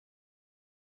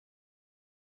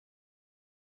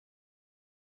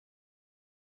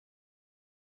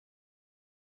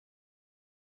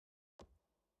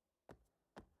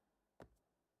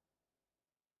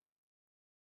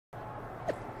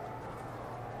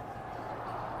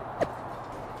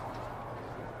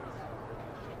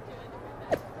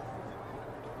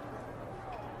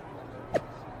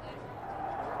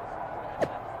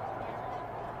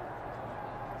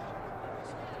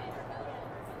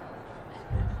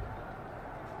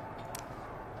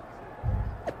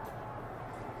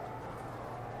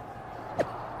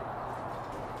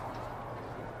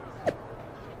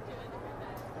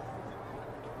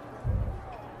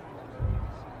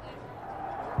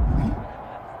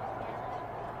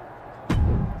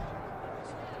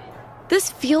This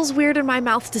feels weird in my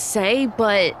mouth to say,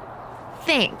 but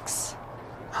thanks.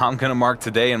 I'm gonna mark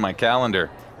today in my calendar.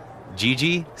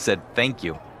 Gigi said thank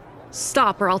you.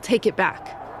 Stop or I'll take it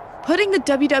back. Putting the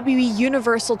WWE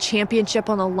Universal Championship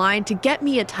on the line to get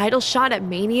me a title shot at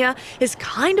Mania is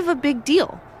kind of a big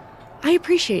deal. I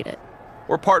appreciate it.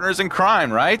 We're partners in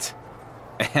crime, right?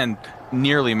 And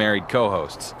nearly married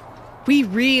co-hosts. We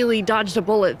really dodged a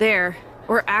bullet there.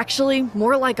 Or actually,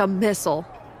 more like a missile.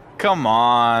 Come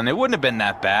on, it wouldn't have been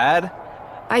that bad.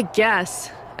 I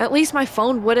guess. At least my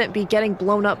phone wouldn't be getting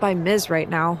blown up by Miz right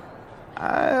now.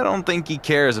 I don't think he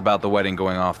cares about the wedding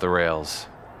going off the rails.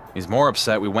 He's more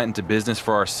upset we went into business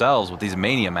for ourselves with these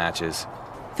Mania matches.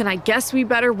 Then I guess we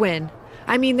better win.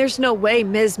 I mean, there's no way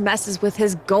Miz messes with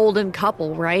his golden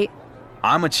couple, right?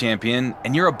 I'm a champion,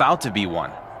 and you're about to be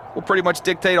one. We'll pretty much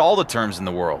dictate all the terms in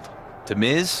the world. To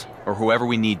Miz, or whoever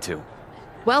we need to.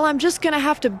 Well, I'm just gonna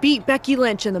have to beat Becky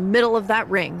Lynch in the middle of that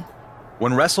ring.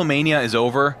 When WrestleMania is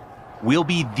over, we'll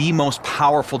be the most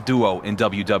powerful duo in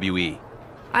WWE.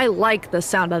 I like the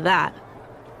sound of that.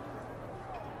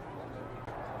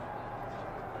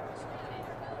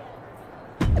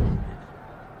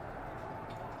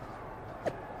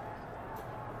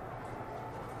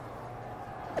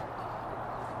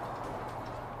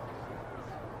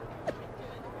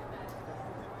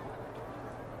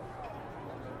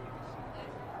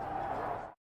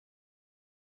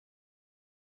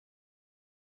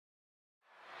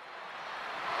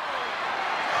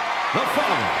 The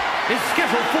following is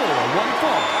scheduled for one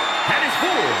fall, and is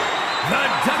for the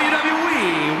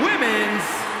WWE Women's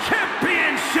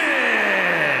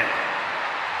Championship.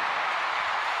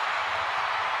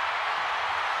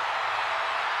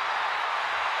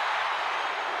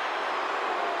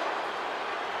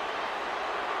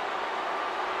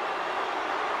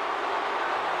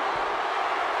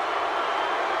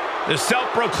 The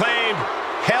self-proclaimed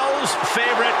Hell's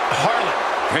favorite harlot.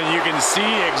 And you can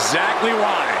see exactly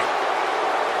why.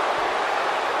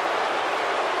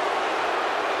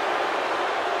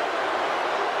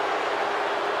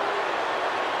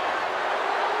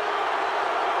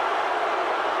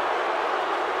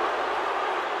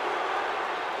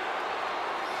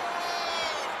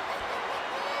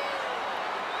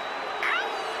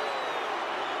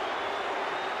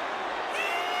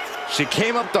 She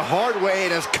came up the hard way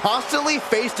and has constantly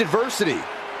faced adversity.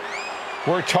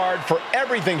 Worked hard for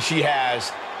everything she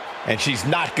has, and she's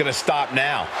not going to stop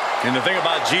now. And the thing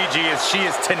about Gigi is she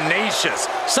is tenacious,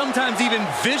 sometimes even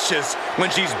vicious when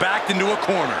she's backed into a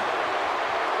corner.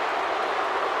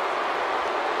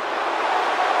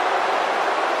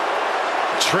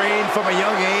 Trained from a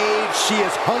young age, she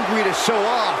is hungry to show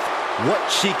off what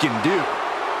she can do.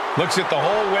 Looks at the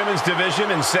whole women's division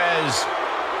and says,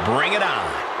 bring it on.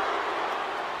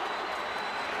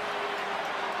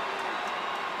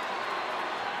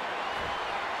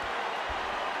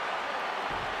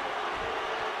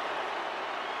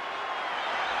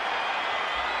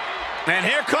 And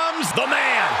here comes the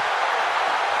man.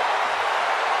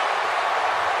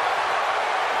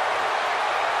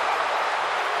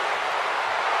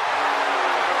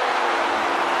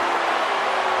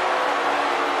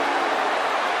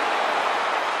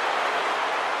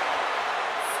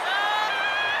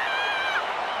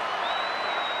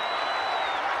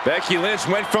 Becky Lynch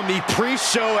went from the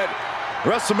pre-show at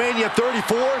WrestleMania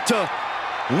 34 to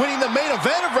winning the main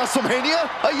event of WrestleMania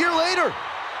a year later.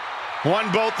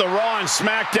 Won both the Raw and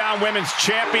SmackDown Women's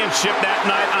Championship that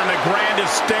night on the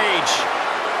grandest stage.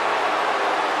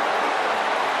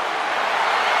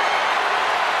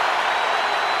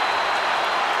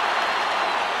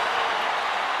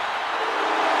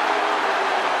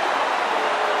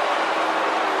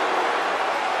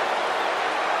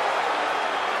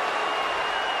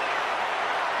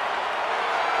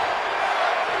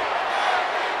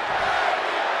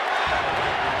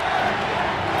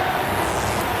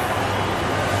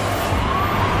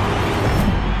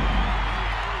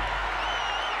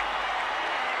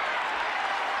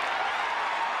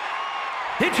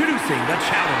 Introducing the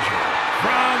challenger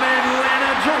from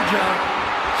Atlanta, Georgia,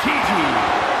 Gigi,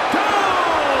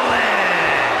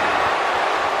 Dolin.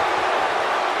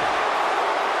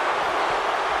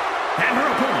 And her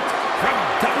opponent from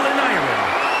Dublin, Ireland,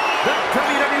 the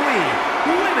WWE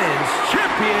Women's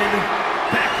Champion,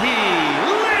 Becky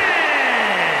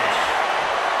Lynch.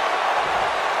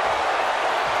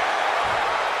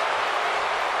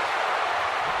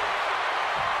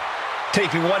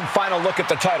 Taking one final look at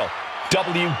the title.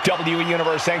 WWE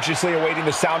Universe anxiously awaiting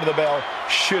the sound of the bell.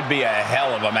 Should be a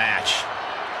hell of a match.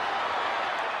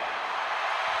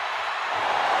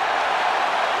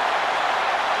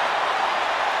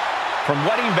 From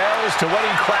wedding bells to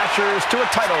wedding crashers to a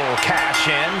title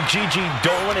cash-in, Gigi,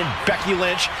 Dolin, and Becky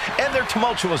Lynch and their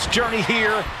tumultuous journey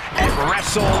here at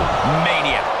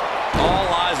WrestleMania. All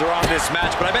eyes are on this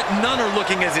match, but I bet none are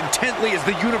looking as intently as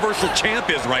the Universal Champ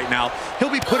is right now. He'll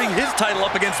be putting his title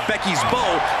up against Becky's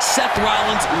beau, Seth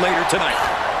Rollins, later tonight.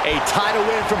 A title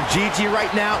win from Gigi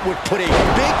right now would put a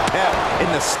big pep in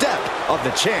the step of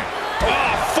the champ.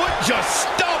 Oh, foot just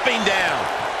stomping down.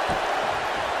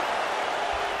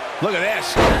 Look at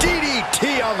this.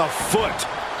 DDT on the foot.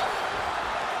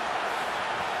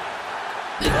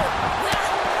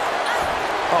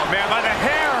 Oh, man, by the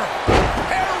hair.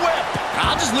 Hair whip.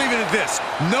 I'll just leave it at this.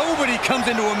 Nobody comes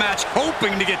into a match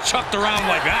hoping to get chucked around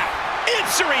like that.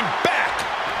 Answering back.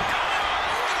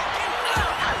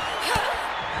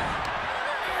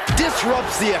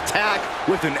 Disrupts the attack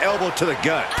with an elbow to the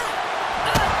gut.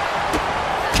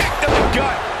 Kick to the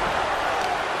gut.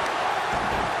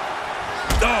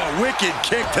 Oh, wicked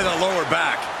kick to the lower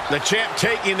back. The champ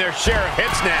taking their share of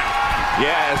hits now.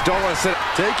 Yeah, as Dolin said,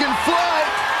 taking flight.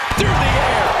 Through the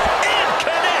air. And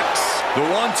connects. The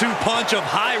 1-2 punch of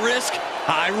high risk,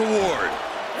 high reward.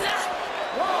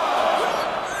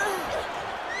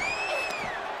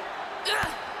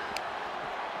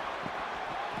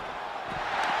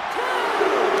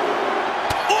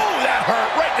 Oh, that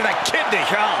hurt right to the kidney.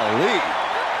 Golly.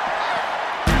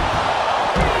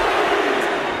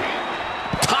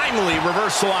 Timely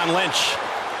reversal on Lynch.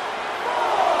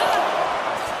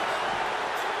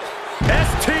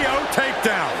 STO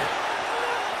takedown.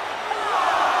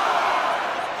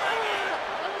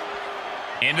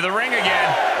 Into the ring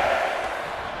again.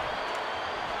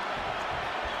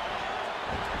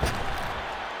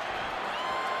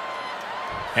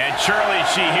 And surely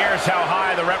she hears how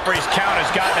high the referee's count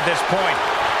has gotten at this point.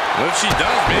 What if she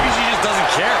does? Maybe she just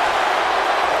doesn't care.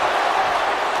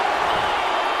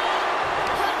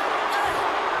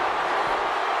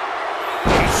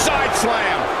 Side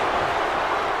slam.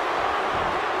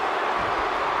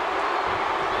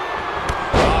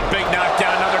 Oh, big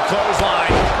knockdown, another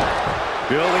clothesline.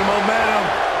 Building momentum.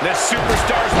 This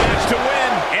superstar's match to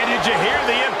win. And did you hear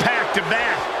the impact of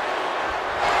that?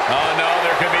 Oh, no,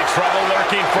 there could be trouble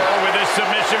lurking for her with this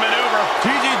submission maneuver.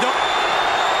 Gigi,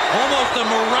 almost a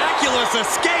miraculous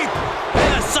escape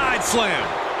and a side slam.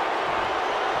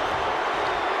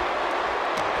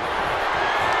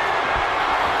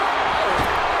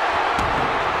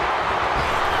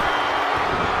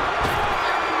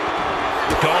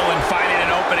 Dolin finding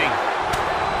an opening.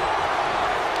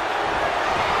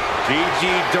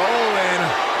 Gigi Dolin.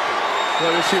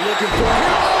 What is she looking for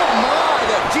here? Oh my,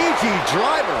 that Gigi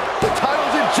driver. The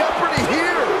title's in jeopardy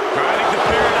here. I think the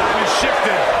paradigm has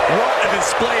shifted. What a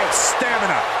display of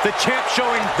stamina. The champ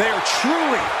showing they're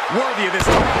truly worthy of this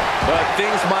title. But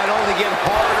things might only get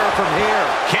harder from here.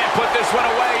 Can't put this one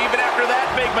away even after that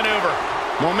big maneuver.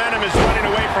 Momentum is running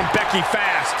away from Becky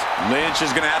fast. Lynch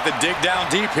is going to have to dig down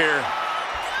deep here.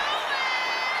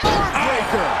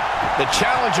 Breaker. The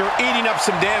challenger eating up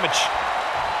some damage.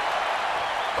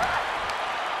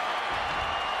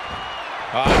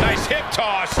 Nice hip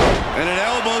toss. And an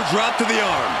elbow drop to the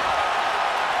arm.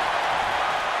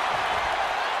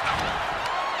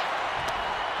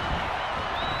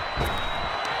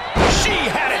 She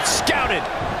had it scouted.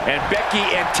 And Becky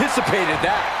anticipated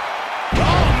that.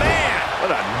 Oh, man.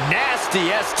 What a nasty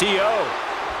STO.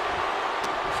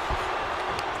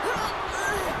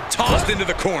 Tossed into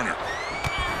the corner.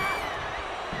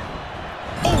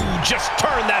 Oh, just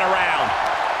turned that around.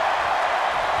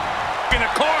 In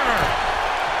the corner.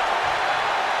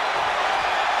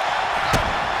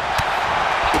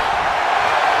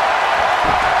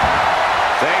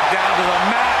 Take down to the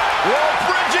mat. Rope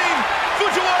bridging.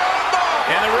 Fujiwara.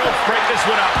 And the ropes break this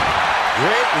one up.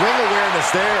 Great ring awareness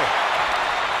there.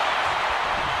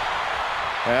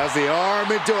 Has the arm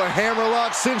into a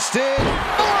hammerlock cinched in.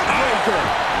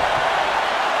 Heartbreaker.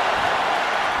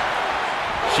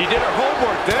 She did her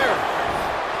homework there.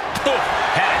 Oof.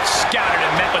 Had it scouted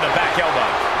and met with a back elbow.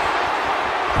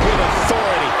 With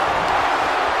authority.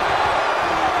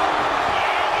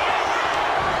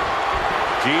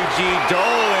 Gigi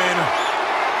Dolin.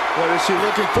 What is she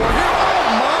looking for here?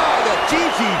 Oh my, the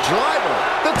Gigi driver.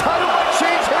 The title might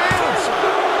change hands.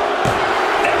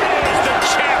 There it is. The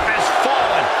champ has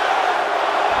fallen.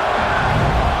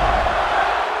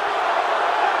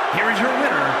 Here is your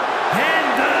winner, and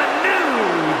the new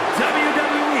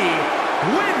WWE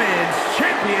Women's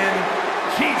Champion,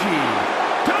 Gigi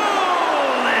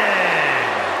Dolin.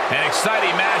 An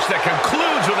exciting match that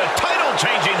concludes with a title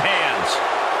changing hands.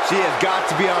 She has got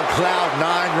to be on cloud 9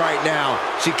 right now.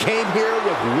 She came here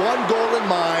with one goal in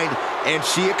mind, and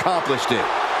she accomplished it.